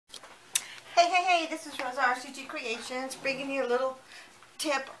this is Rosa RCG Creations, bringing you a little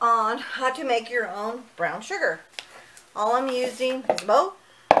tip on how to make your own brown sugar. All I'm using is a bowl,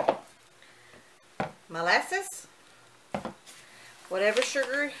 molasses, whatever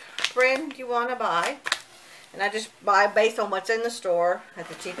sugar brand you want to buy, and I just buy based on what's in the store at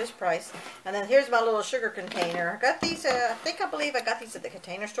the cheapest price. And then here's my little sugar container. I got these, I believe I got these at the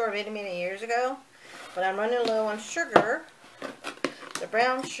Container Store many years ago, but I'm running low on sugar. The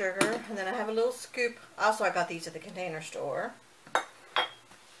brown sugar, and then I have a little scoop. Also, I got these at the Container Store.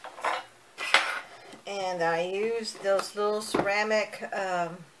 And I use those little ceramic,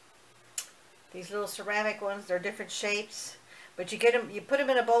 these little ceramic ones. They're different shapes, but you get them. You put them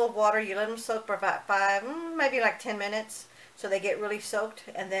in a bowl of water. You let them soak for about 5, maybe like 10 minutes, so they get really soaked.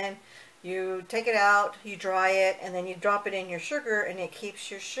 And then you take it out, you dry it, and then you drop it in your sugar, and it keeps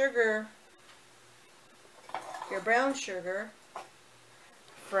your sugar, your brown sugar,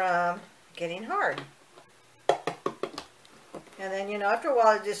 from getting hard. And then, you know, after a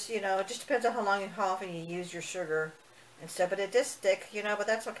while, it just, you know, it just depends on how often you use your sugar and stuff. But it does stick, you know, but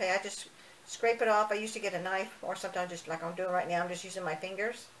that's okay. I just scrape it off. I used to get a knife, or sometimes just like I'm doing right now, I'm just using my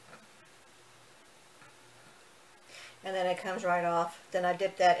fingers. And then it comes right off. Then I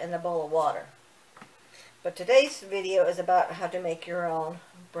dip that in a bowl of water. But today's video is about how to make your own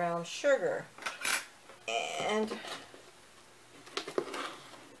brown sugar. And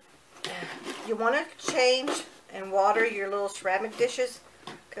you want to change and water your little ceramic dishes,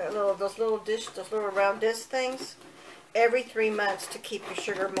 those little round disc things, every 3 months to keep your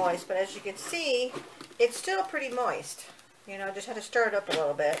sugar moist. But as you can see, it's still pretty moist. You know, I just had to stir it up a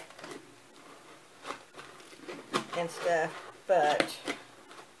little bit and stuff. But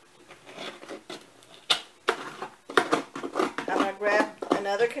I'm going to grab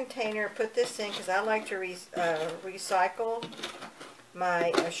another container, put this in, because I like to recycle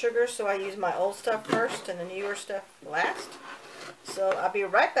my sugar, so I use my old stuff first and the newer stuff last. So I'll be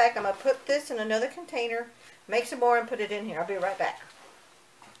right back. I'm going to put this in another container, make some more, and put it in here. I'll be right back.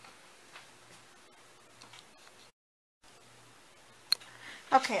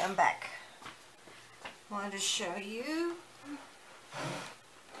 Okay, I'm back. Wanted to show you.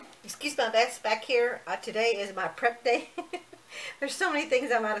 Excuse my mess back here. Today is my prep day. There's so many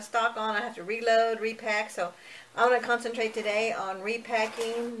things I'm out of stock on. I have to reload, repack, so I'm going to concentrate today on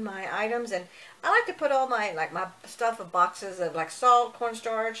repacking my items. And I like to put all my stuff in boxes of like salt,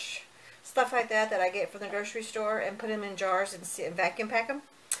 cornstarch, stuff like that I get from the grocery store, and put them in jars and vacuum pack them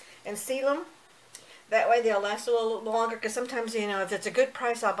and seal them. That way they'll last a little longer, because sometimes, you know, if it's a good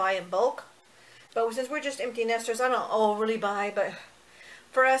price, I'll buy in bulk. But since we're just empty nesters, I don't overly buy. But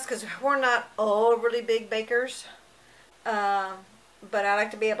for us, because we're not overly big bakers, but I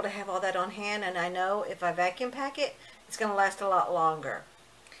like to be able to have all that on hand, and I know if I vacuum pack it, it's going to last a lot longer.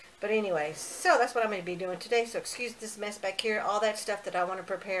 But anyway, so that's what I'm going to be doing today. So excuse this mess back here, all that stuff that I want to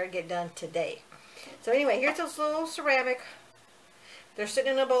prepare and get done today. So anyway, here's those little ceramic. They're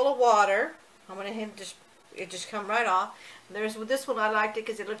sitting in a bowl of water. I'm going to just come right off. There's this one. I liked it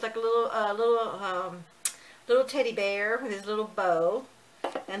because it looks like a little teddy bear with his little bow.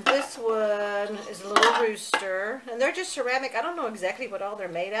 And this one is a little rooster, and they're just ceramic. I don't know exactly what all they're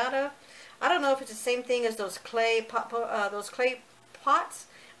made out of. I don't know if it's the same thing as those clay pots.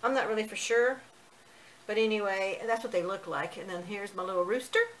 I'm not really for sure, but anyway, that's what they look like. And then here's my little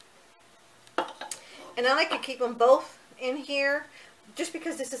rooster, and I like to keep them both in here just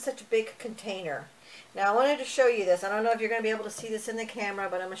because this is such a big container. Now I wanted to show you this. I don't know if you're going to be able to see this in the camera,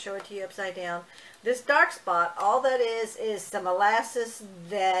 but I'm going to show it to you upside down. This dark spot, all that is some molasses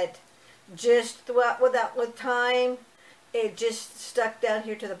that just with time, it just stuck down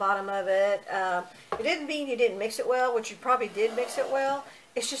here to the bottom of it. It didn't mean you didn't mix it well, which you probably did mix it well.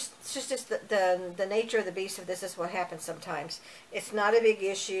 It's just the nature of the beast of this is what happens sometimes. It's not a big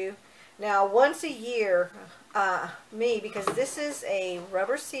issue. Now once a year, because this is a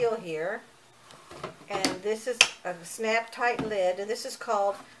rubber seal here, and this is a snap tight lid, and this is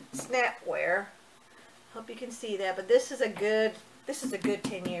called Snapware. Hope you can see that, but this is a good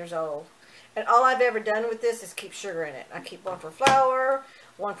 10 years old. And all I've ever done with this is keep sugar in it. I keep one for flour,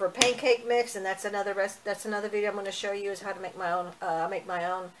 one for pancake mix, and that's another video I'm going to show you, is how to make my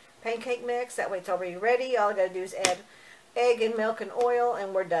own pancake mix. That way it's already ready. All I got to do is add egg and milk and oil,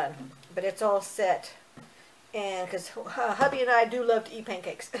 and we're done. But it's all set. And because hubby and I do love to eat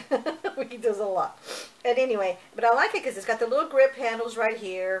pancakes. We eat those a lot. And anyway, but I like it because it's got the little grip handles right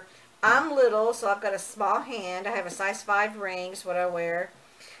here. I'm little, so I've got a small hand. I have a size 5 ring, is what I wear.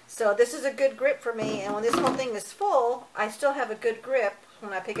 So this is a good grip for me. And when this whole thing is full, I still have a good grip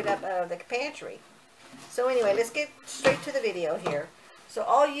when I pick it up out of the pantry. So anyway, let's get straight to the video here. So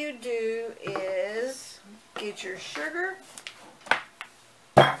all you do is get your sugar,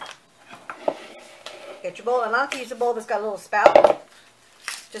 get your bowl, and I like to use a bowl that's got a little spout,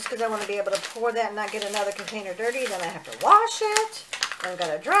 just because I want to be able to pour that and not get another container dirty. Then I have to wash it, then I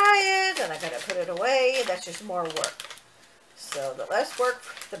got to dry it, and I got to put it away. That's just more work. So the less work,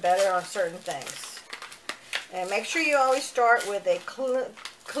 the better on certain things. And make sure you always start with a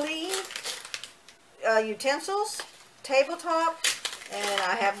clean utensils, tabletop, and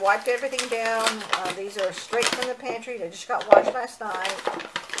I have wiped everything down. These are straight from the pantry. They just got washed last night.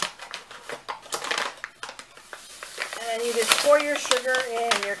 And then you just pour your sugar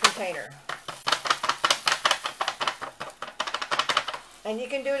in your container. And you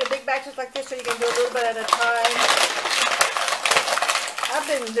can do it in big batches like this, or you can do a little bit at a time. I've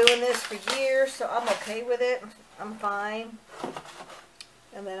been doing this for years, so I'm okay with it. I'm fine.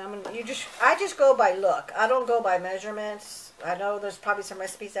 And then I just go by look. I don't go by measurements. I know there's probably some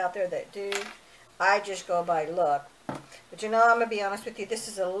recipes out there that do. I just go by look. But you know, I'm going to be honest with you, this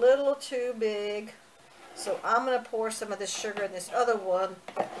is a little too big. So I'm going to pour some of this sugar in this other one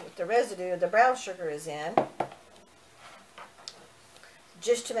with the residue, the brown sugar is in.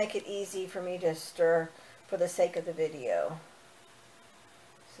 Just to make it easy for me to stir for the sake of the video.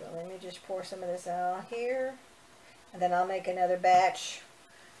 So let me just pour some of this out here. And then I'll make another batch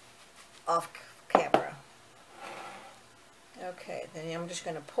off camera. Okay, then I'm just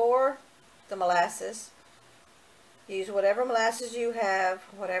going to pour the molasses. Use whatever molasses you have,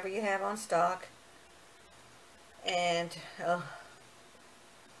 whatever you have on stock. And I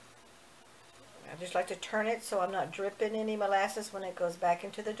just like to turn it so I'm not dripping any molasses when it goes back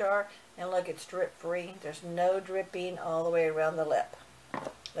into the jar. And look, it's drip free. There's no dripping all the way around the lip.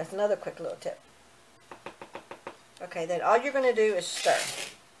 That's another quick little tip. Okay, then all you're going to do is stir.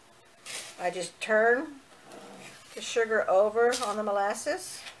 I just turn the sugar over on the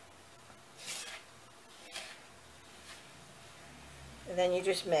molasses. And then you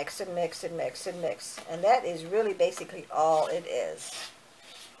just mix and mix and mix and mix. And that is really basically all it is.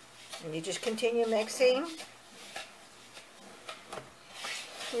 And you just continue mixing.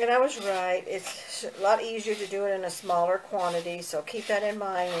 And I was right. It's a lot easier to do it in a smaller quantity. So keep that in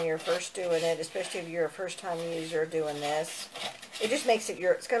mind when you're first doing it, especially if you're a first-time user doing this. It just makes it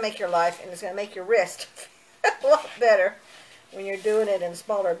it's going to make your life, and it's going to make your wrist a lot better when you're doing it in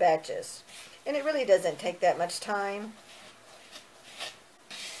smaller batches. And it really doesn't take that much time.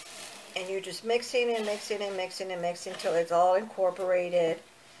 And you're just mixing and mixing and mixing and mixing until it's all incorporated.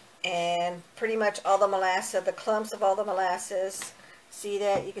 And pretty much all the molasses, the clumps of all the molasses. See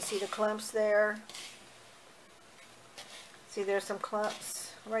that? You can see the clumps there. See, there's some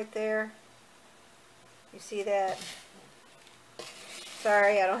clumps right there. You see that?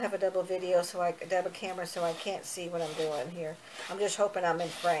 Sorry, I don't have a double camera, so I can't see what I'm doing here. I'm just hoping I'm in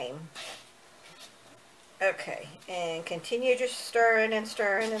frame. Okay, and continue just stirring and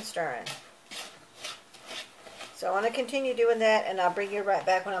stirring and stirring. So I want to continue doing that, and I'll bring you right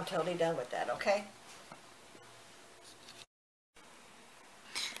back when I'm totally done with that, okay?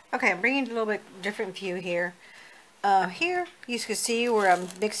 Okay, I'm bringing a little bit different view here. Here, you can see where I'm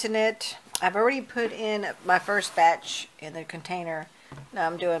mixing it. I've already put in my first batch in the container. Now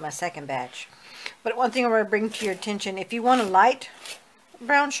I'm doing my second batch. But one thing I want to bring to your attention, if you want a light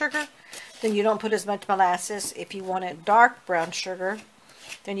brown sugar, then you don't put as much molasses. If you want a dark brown sugar,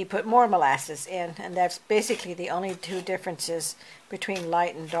 then you put more molasses in. And that's basically the only two differences between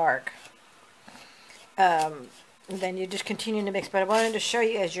light and dark. Then you just continue to mix. But I wanted to show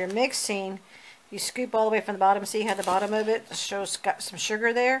you as you're mixing, you scoop all the way from the bottom. See how the bottom of it shows got some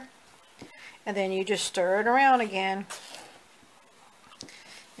sugar there? And then you just stir it around again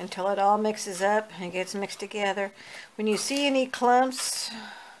until it all mixes up and gets mixed together. When you see any clumps,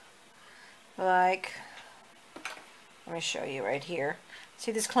 like, let me show you right here.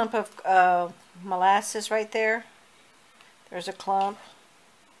 See this clump of molasses right there? There's a clump.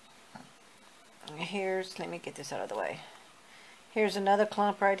 Let me get this out of the way. Here's another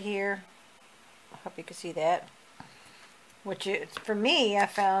clump right here. I hope you can see that. For me, I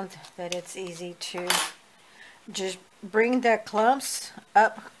found that it's easy to just bring the clumps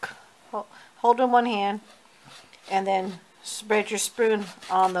up, hold in one hand, and then spread your spoon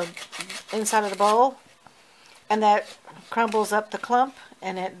on the inside of the bowl, and that crumbles up the clump,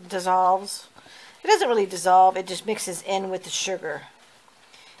 and it dissolves. It doesn't really dissolve, it just mixes in with the sugar.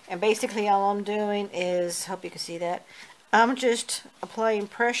 And basically all I'm doing is, hope you can see that, I'm just applying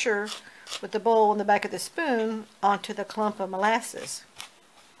pressure with the bowl in the back of the spoon onto the clump of molasses.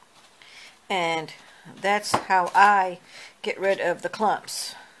 And that's how I get rid of the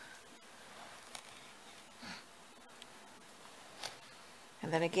clumps.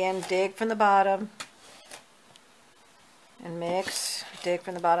 And then again, dig from the bottom and mix. Dig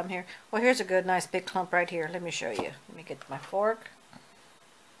from the bottom here. Well, here's a good, nice big clump right here. Let me show you. Let me get my fork.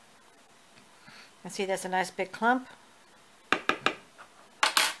 And see, that's a nice big clump.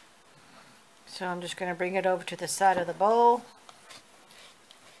 So I'm just going to bring it over to the side of the bowl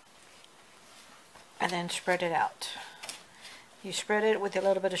and then spread it out. You spread it with a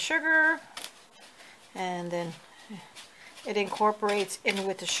little bit of sugar, and then it incorporates in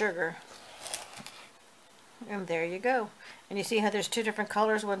with the sugar. And there you go. And you see how there's two different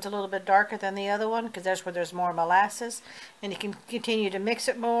colors. One's a little bit darker than the other one because that's where there's more molasses. And you can continue to mix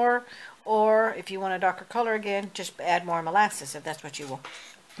it more, or if you want a darker color again, just add more molasses if that's what you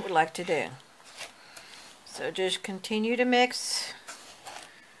would like to do. So just continue to mix.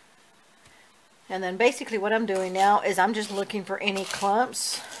 And then basically what I'm doing now is I'm just looking for any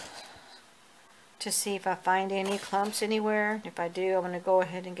clumps to see if I find any clumps anywhere. If I do, I'm going to go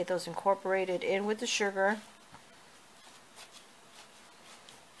ahead and get those incorporated in with the sugar.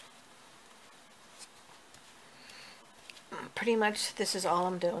 Pretty much this is all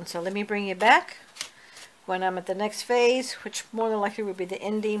I'm doing. So let me bring you back when I'm at the next phase, which more than likely would be the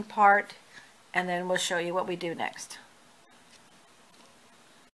ending part, and then we'll show you what we do next.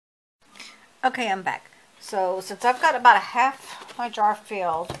 Okay, I'm back. So since I've got about half my jar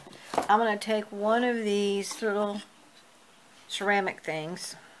filled, I'm going to take one of these little ceramic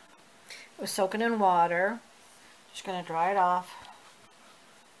things. It was soaking in water. Just going to dry it off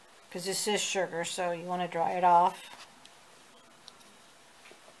because this is sugar, so you want to dry it off.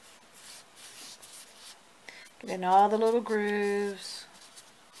 Get in all the little grooves.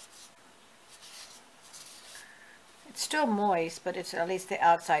 It's still moist, but it's at least the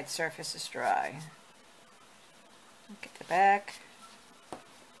outside surface is dry. Get the back.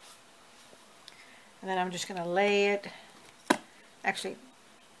 And then I'm just going to lay it. Actually,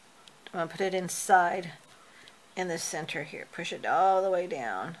 I'm going to put it inside in the center here. Push it all the way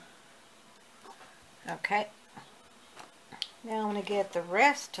down. Okay. Now I'm going to get the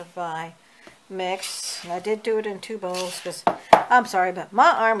rest of my mix. And I did do it in 2 bowls because, I'm sorry, but my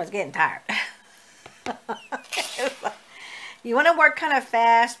arm was getting tired. You want to work kind of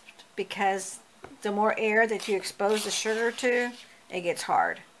fast because the more air that you expose the sugar to, it gets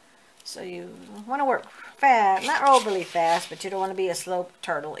hard. So you want to work fast, not overly fast, but you don't want to be a slow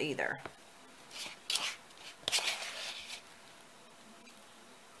turtle either.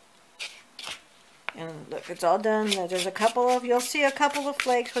 And look, it's all done. There's a couple of, you'll see a couple of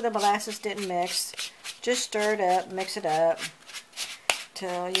flakes where the molasses didn't mix. Just stir it up, mix it up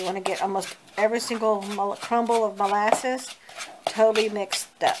till you want to get almost every single crumble of molasses totally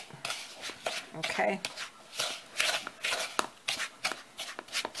mixed up. Okay.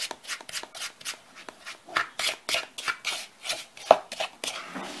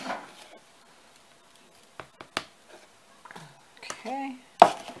 Okay.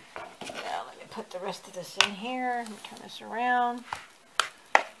 Now let me put the rest of this in here. Let me turn this around.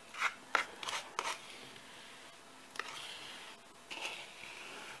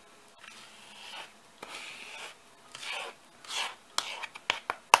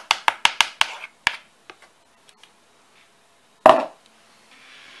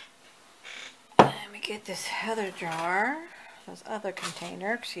 Get this other jar, this other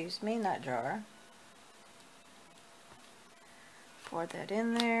container, excuse me, not jar. Pour that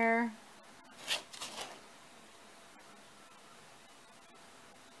in there.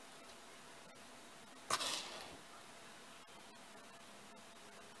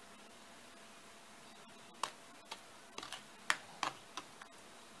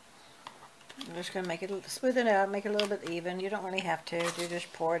 I'm just going to make it, smooth it out, make it a little bit even. You don't really have to, you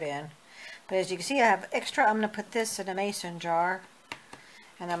just pour it in. But as you can see, I have extra. I'm going to put this in a mason jar,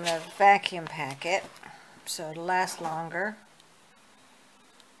 and I'm going to vacuum pack it so it'll last longer.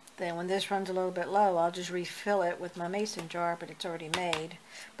 Then when this runs a little bit low, I'll just refill it with my mason jar, but it's already made.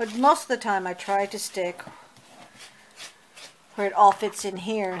 But most of the time I try to stick where it all fits in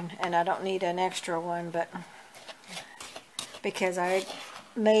here, and I don't need an extra one, but because I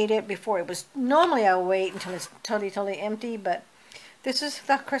made it before it was, normally I wait until it's totally empty, but this is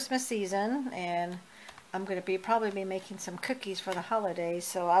the Christmas season, and I'm going to probably be making some cookies for the holidays,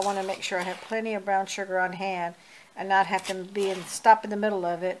 so I want to make sure I have plenty of brown sugar on hand and not have to stop in the middle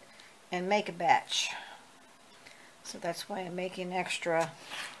of it and make a batch. So that's why I'm making extra.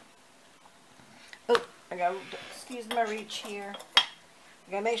 Oh, I got, excuse my reach here.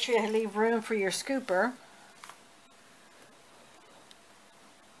 You gotta make sure you leave room for your scooper.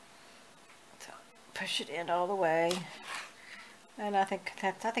 So push it in all the way. And I think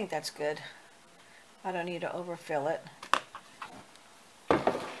that's good. I don't need to overfill it.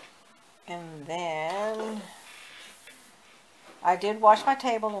 And then I did wash my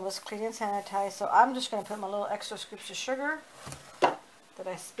table and it was clean and sanitized, so I'm just going to put my little extra scoops of sugar that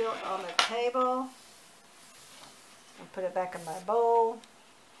I spilled on the table and put it back in my bowl.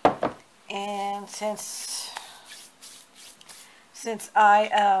 And since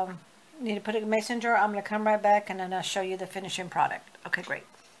I need to put it in a mason jar, I'm going to come right back and then I'll show you the finishing product. Okay, great.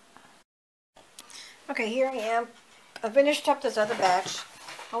 Okay, here I am. I finished up this other batch.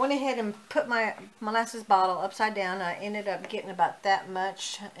 I went ahead and put my molasses bottle upside down. I ended up getting about that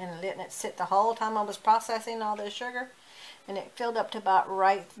much and letting it sit the whole time I was processing all this sugar. And it filled up to about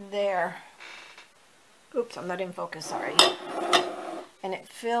right there. Oops, I'm not in focus, sorry. And it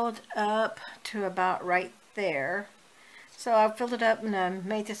filled up to about right there. So I filled it up and I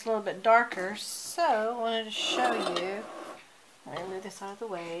made this a little bit darker. So I wanted to show you. Let me move this out of the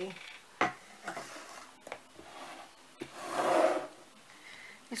way.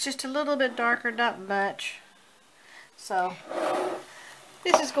 It's just a little bit darker, not much. So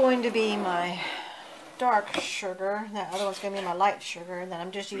this is going to be my dark sugar. That other one's going to be my light sugar. And then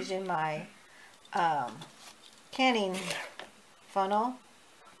I'm just using my canning funnel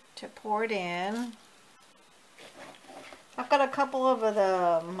to pour it in. I've got a couple of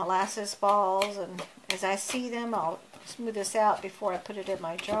the molasses balls, and as I see them, I'll smooth this out before I put it in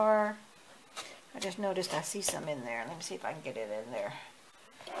my jar. I just noticed I see some in there. Let me see if I can get it in there.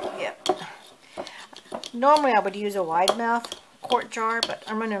 Yep. Normally I would use a wide mouth quart jar, but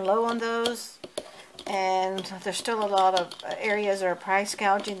I'm running low on those. And there's still a lot of areas that are price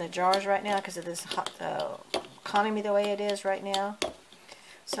gouging the jars right now because of this economy the way it is right now.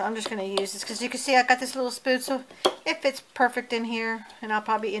 So I'm just going to use this because you can see I got this little spoon, so it fits perfect in here. And I'll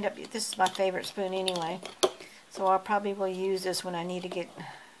probably end up, this is my favorite spoon anyway. So I probably will use this when I need to get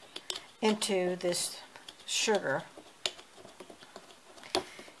into this sugar.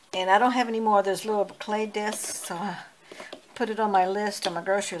 And I don't have any more of those little clay discs, so I put it on my list, on my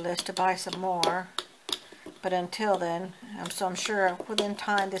grocery list, to buy some more. But until then, I'm sure within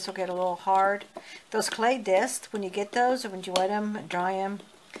time this will get a little hard. Those clay discs, when you get those, or when you wet them, dry them,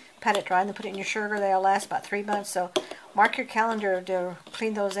 pat it dry, and then put it in your sugar, they'll last about 3 months. So mark your calendar to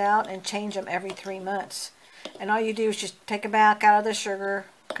clean those out and change them every 3 months. And all you do is just take them back out of the sugar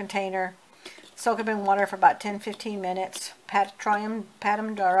container, soak them in water for about 10-15 minutes, pat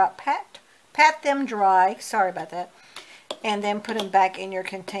them dry, sorry about that, and then put them back in your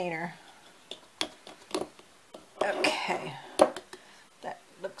container. Okay, that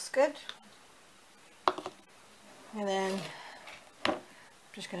looks good. And then I'm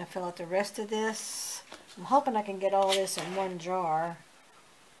just going to fill out the rest of this. I'm hoping I can get all this in one jar.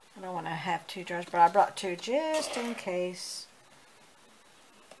 I don't want to have 2 jars, but I brought 2 just in case.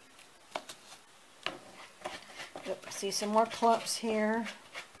 Yep, I see some more clumps here.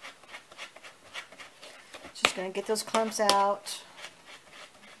 Just going to get those clumps out.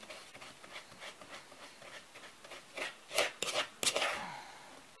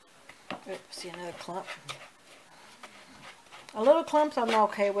 Oops, see another clump. A little clumps I'm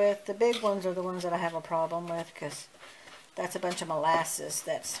okay with. The big ones are the ones that I have a problem with because that's a bunch of molasses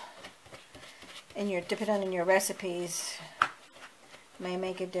that's in your, depending on your recipes, may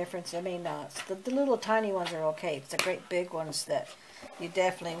make a difference, it may not. So the little tiny ones are okay. It's the great big ones that you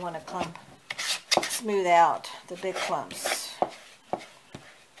definitely want to smooth out, the big clumps.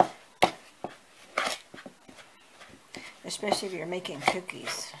 Especially if you're making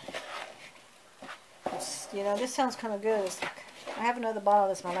cookies. You know, this sounds kind of good. It's like, I have another bottle of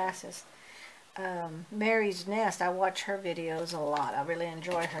this molasses. Mary's Nest, I watch her videos a lot. I really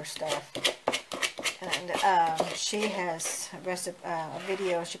enjoy her stuff. And she has a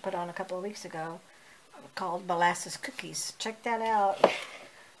video she put on a couple of weeks ago called Molasses Cookies. Check that out.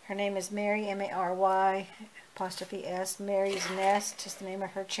 Her name is Mary, M-A-R-Y, '(S), Mary's Nest is the name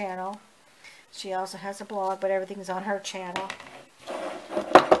of her channel. She also has a blog, but everything's on her channel.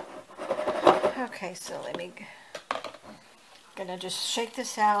 Okay, so gonna just shake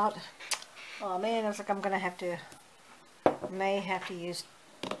this out. Oh man, it looks like I'm gonna may have to use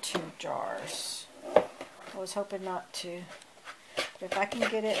 2 jars. I was hoping not to, but if I can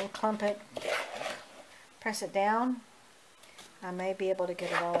get it and clump it, press it down, I may be able to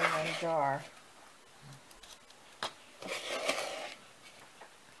get it all in one jar.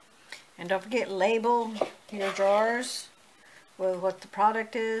 And don't forget, label your jars with what the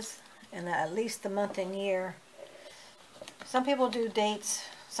product is and at least the month and year. Some people do dates.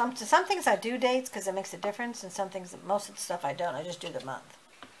 Some things I do dates because it makes a difference, and some things, most of the stuff I don't. I just do the month.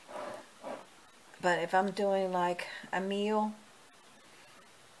 But if I'm doing like a meal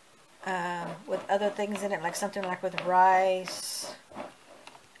with other things in it, like something like with rice,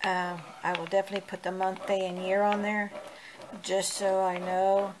 I will definitely put the month, day, and year on there, just so I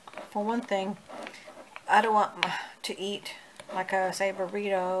know. For one thing, I don't want to eat, like a, say,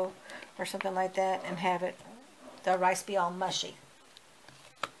 burrito or something like that, and have the rice be all mushy.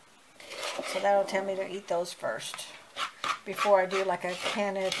 So that'll tell me to eat those first before I do like a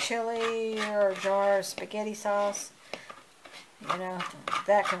can of chili or a jar of spaghetti sauce. You know,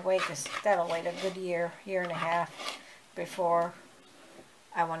 that can wait, because that'll wait a good year, year and a half before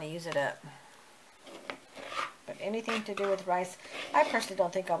I want to use it up. But anything to do with rice, I personally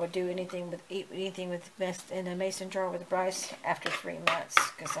don't think I would do anything with in a mason jar with rice after 3 months,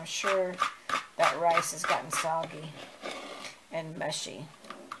 because I'm sure that rice has gotten soggy and mushy.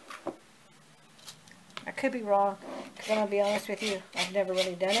 I could be wrong, because I'm going to be honest with you, I've never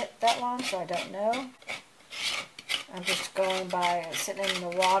really done it that long, so I don't know. I'm just going by sitting in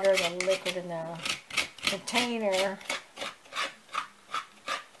the water, the liquid in the container.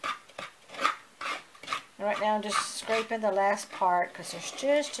 And right now I'm just scraping the last part, because there's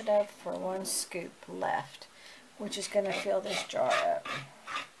just enough for 1 scoop left, which is going to fill this jar up.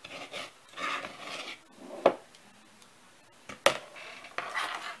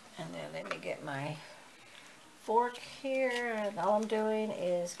 And then let me get my fork here, and all I'm doing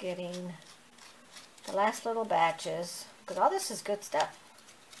is getting the last little batches, because all this is good stuff.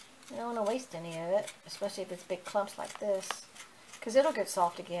 You don't want to waste any of it, especially if it's big clumps like this, because it'll get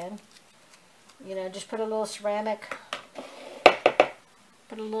soft again. You know, just put a little ceramic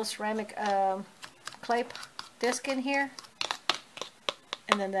clay disc in here,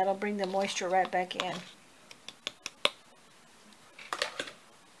 and then that'll bring the moisture right back in.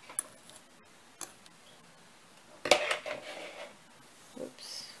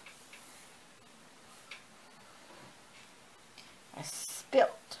 Oops. I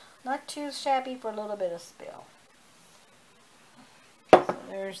spilt. Not too shabby for a little bit of spill. So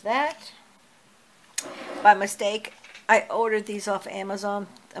there's that. By mistake, I ordered these off Amazon,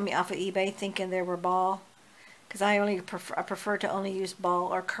 off of eBay, thinking they were ball, because I prefer to only use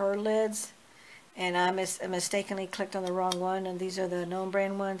ball or cur lids, and I mistakenly clicked on the wrong one, and these are the known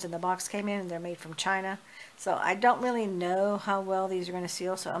brand ones, and the box came in, and they're made from China. So I don't really know how well these are going to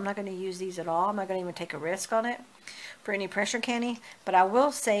seal, so I'm not going to use these at all. I'm not going to even take a risk on it for any pressure canning, but I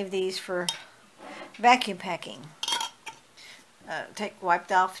will save these for vacuum packing.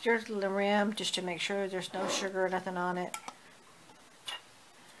 Wiped off your rim just to make sure there's no sugar or nothing on it.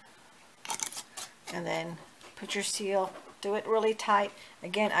 And then put your seal. Do it really tight.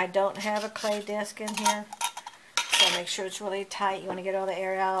 Again, I don't have a clay disc in here, so make sure it's really tight. You want to get all the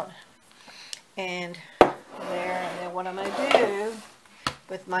air out. And there. And then what I'm going to do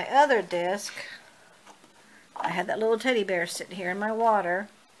with my other disc, I had that little teddy bear sitting here in my water.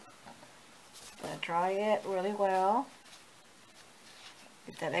 I'm going to dry it really well.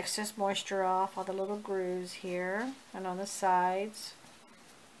 Get that excess moisture off all the little grooves here and on the sides.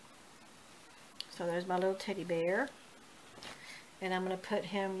 So there's my little teddy bear. And I'm going to put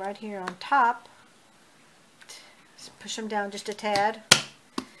him right here on top. Just push him down just a tad.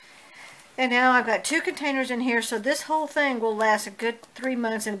 And now I've got 2 containers in here, so this whole thing will last a good 3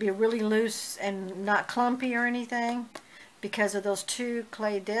 months and be really loose and not clumpy or anything because of those 2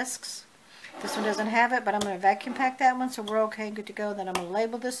 clay discs. This one doesn't have it, but I'm going to vacuum pack that one, so we're okay, good to go. Then I'm going to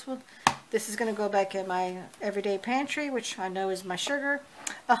label this one. This is going to go back in my everyday pantry, which I know is my sugar.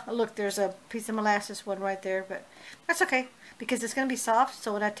 Oh, look, there's a piece of molasses one right there, but that's okay because it's going to be soft,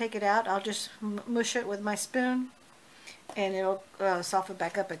 so when I take it out, I'll just mush it with my spoon, and it'll soften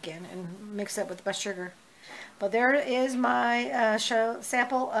back up again and mix it with my sugar. But there is my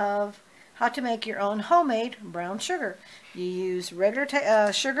sample of how to make your own homemade brown sugar. You use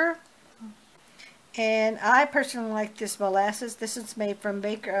regular sugar. And I personally like this molasses. This is made from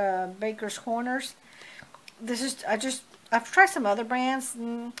Baker's Corners. This is I've tried some other brands.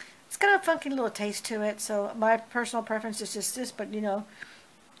 And it's got a funky little taste to it. So my personal preference is just this. But you know,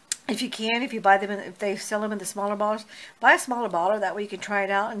 if you buy them, if they sell them in the smaller bottles, buy a smaller bottle. That way you can try it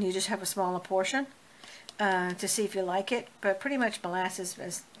out and you just have a smaller portion to see if you like it. But pretty much molasses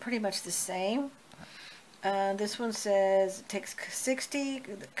is pretty much the same. This one says it takes 60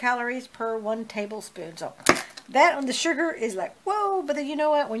 calories per 1 tablespoon. So that on the sugar is like, whoa, but then you know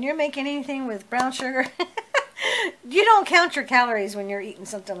what? When you're making anything with brown sugar, you don't count your calories when you're eating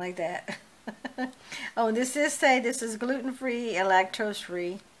something like that. Oh, and this is gluten-free and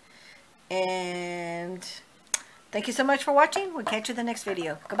lactose-free. And thank you so much for watching. We'll catch you in the next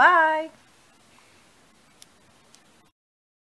video. Goodbye.